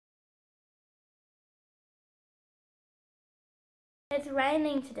It's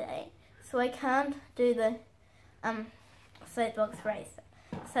raining today, so I can't do the soapbox race.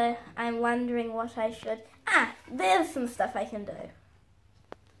 So I'm wondering what I should... there's some stuff I can do.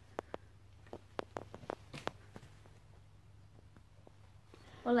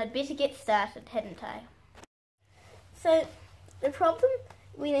 Well, I'd better get started, hadn't I? So the problem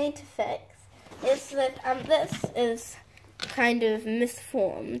we need to fix is that this is kind of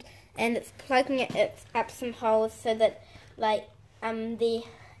misformed, and it's plugging it up some holes so that the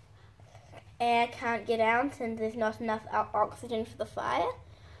air can't get out and there's not enough oxygen for the fire.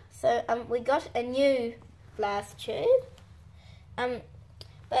 So we got a new blast tube,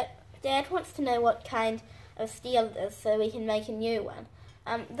 but Dad wants to know what kind of steel it is so we can make a new one.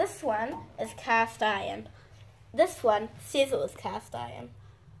 This one is cast iron. This one says it was cast iron.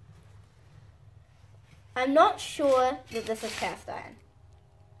 I'm not sure that this is cast iron.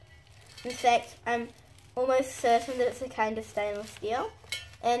 In fact, I'm almost certain that it's a kind of stainless steel.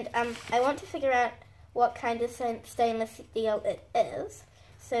 And I want to figure out what kind of stainless steel it is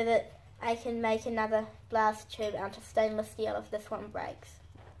so that I can make another blast tube out of stainless steel if this one breaks.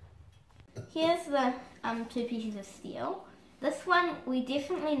 Here's the two pieces of steel. This one we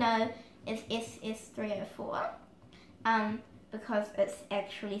definitely know is SS304 because it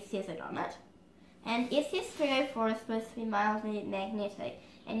actually says it on it. And SS304 is supposed to be mildly magnetic,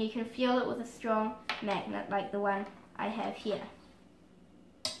 and you can feel it with a strong magnet like the one I have here.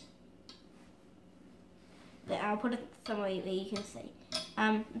 There, I'll put it somewhere where you can see.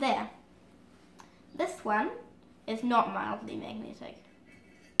 There. This one is not mildly magnetic.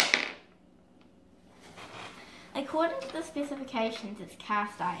 According to the specifications, it's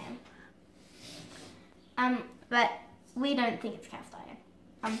cast iron. But we don't think it's cast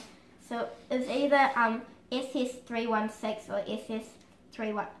iron. So it's either SS316 or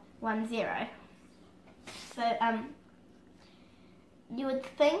SS310. So you would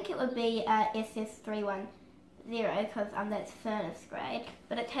think it would be SS310 because that's furnace grade,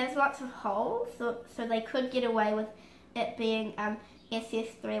 but it has lots of holes, so they could get away with it being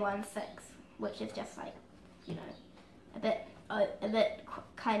SS316, which is just like, you know, a bit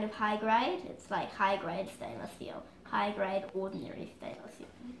kind of high grade. It's like high grade stainless steel, high grade ordinary stainless steel.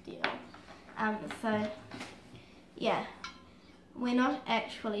 So yeah, we're not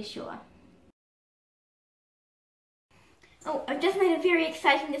actually sure. Oh, I've just made a very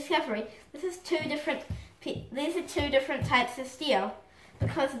exciting discovery. These are two different types of steel,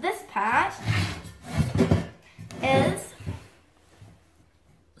 because this part is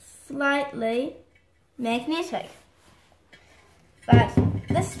slightly magnetic, but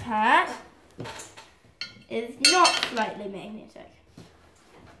this part is not slightly magnetic.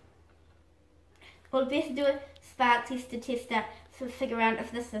 We'll best do a spark test to test out to figure out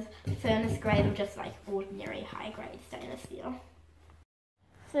if this is furnace grade or just like ordinary high grade stainless steel.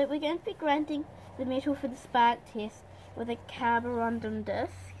 So we're going to be grinding the metal for the spark test with a carborundum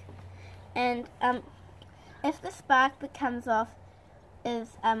disc, and if the spark that comes off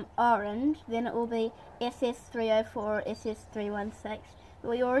is orange, then it will be SS304 or SS316. But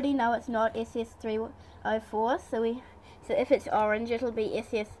we already know it's not SS304, so if it's orange, it'll be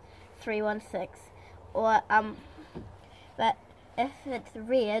SS316. Or but if it's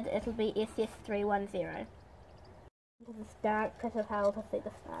red, it'll be SS310. This is dark because of how to see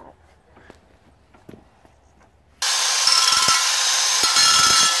the spark.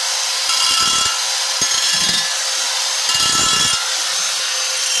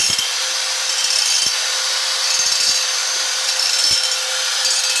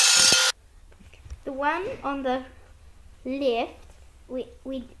 The one on the left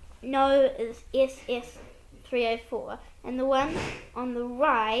we know is SS304, and the one on the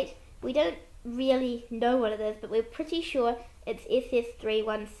right we don't really know what it is, but we're pretty sure it's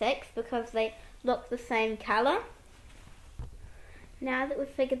SS316 because they look the same colour. Now that we've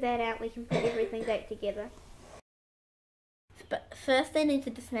figured that out, we can put everything back together. But first I need to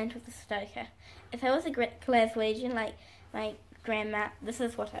dismantle the stoker. If I was a Glaswegian like my grandma, this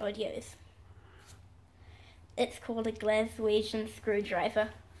is what I would use. It's called a Glaswegian screwdriver.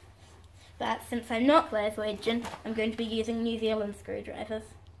 But since I'm not Glaswegian, I'm going to be using New Zealand screwdrivers.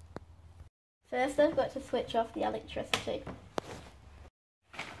 First I've got to switch off the electricity.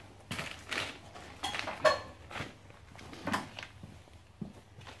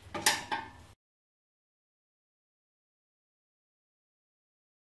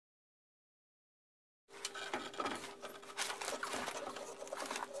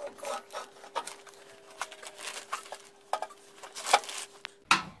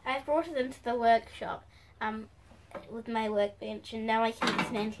 I've brought it into the workshop with my workbench, and now I can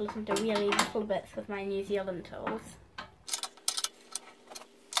dismantle it into really little bits with my New Zealand tools.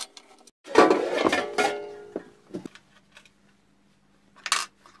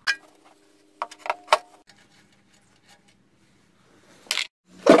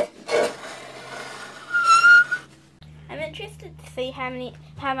 see how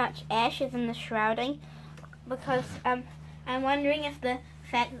much ash is in the shrouding, because I'm wondering if the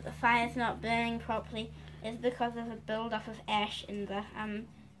fact that the fire's not burning properly is because of a build-up of ash in the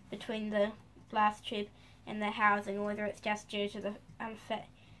between the blast tube and the housing, or whether it's just due to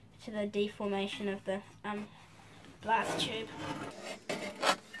the deformation of the blast tube.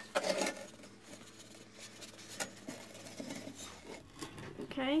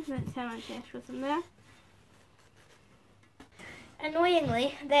 Okay, that's how much ash was in there.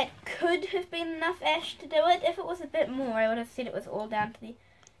 Annoyingly, that could have been enough ash to do it. If it was a bit more, I would have said it was all down to the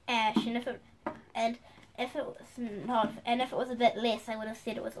ash, and if it was a bit less, I would have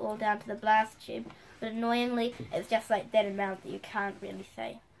said it was all down to the blast tube. But annoyingly, it's just like that amount that you can't really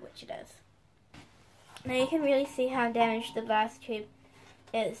say which it is. Now you can really see how damaged the blast tube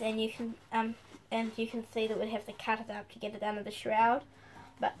is, and you can see that we'd have to cut it up to get it out of the shroud.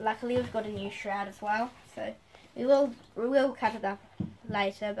 But luckily we've got a new shroud as well, so we will cut it up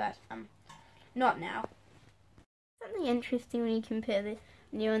later, but not now. Something interesting when you compare the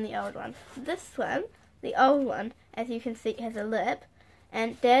new and the old one. This one, the old one, as you can see, has a lip,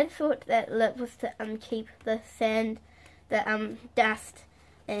 and Dad thought that lip was to keep the sand, the dust,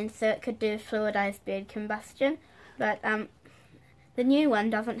 and so it could do fluidized bed combustion. But the new one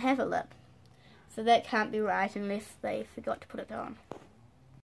doesn't have a lip, so that can't be right unless they forgot to put it on.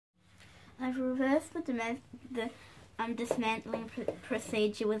 I've reversed the dismantling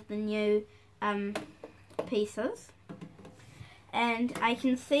procedure with the new pieces, and I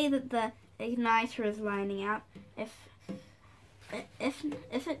can see that the igniter is lining up. It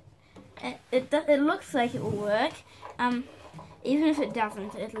looks like it will work. Even if it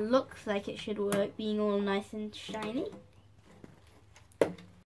doesn't, it looks like it should work, being all nice and shiny.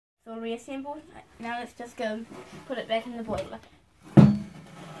 It's all reassembled. Now let's just go put it back in the boiler.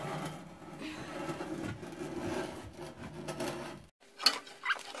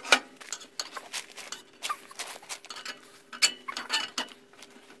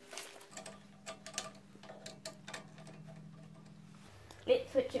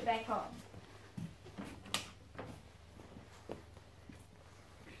 Let's switch it back on.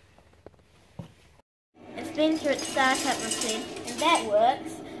 It's been through its startup routine, and that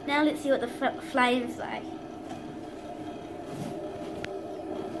works. Now let's see what the flame's like.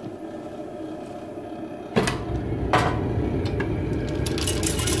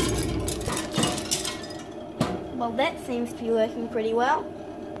 Well, that seems to be working pretty well.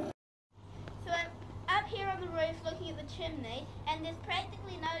 So I'm up here on the roof looking at the chimney, and there's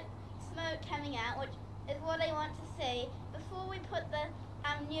practically no smoke coming out, which is what I want to see. Before we put the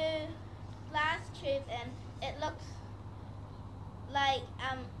new blast tube in, it looks like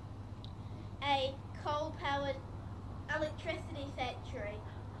a coal-powered electricity factory.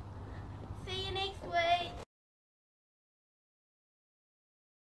 See you next week.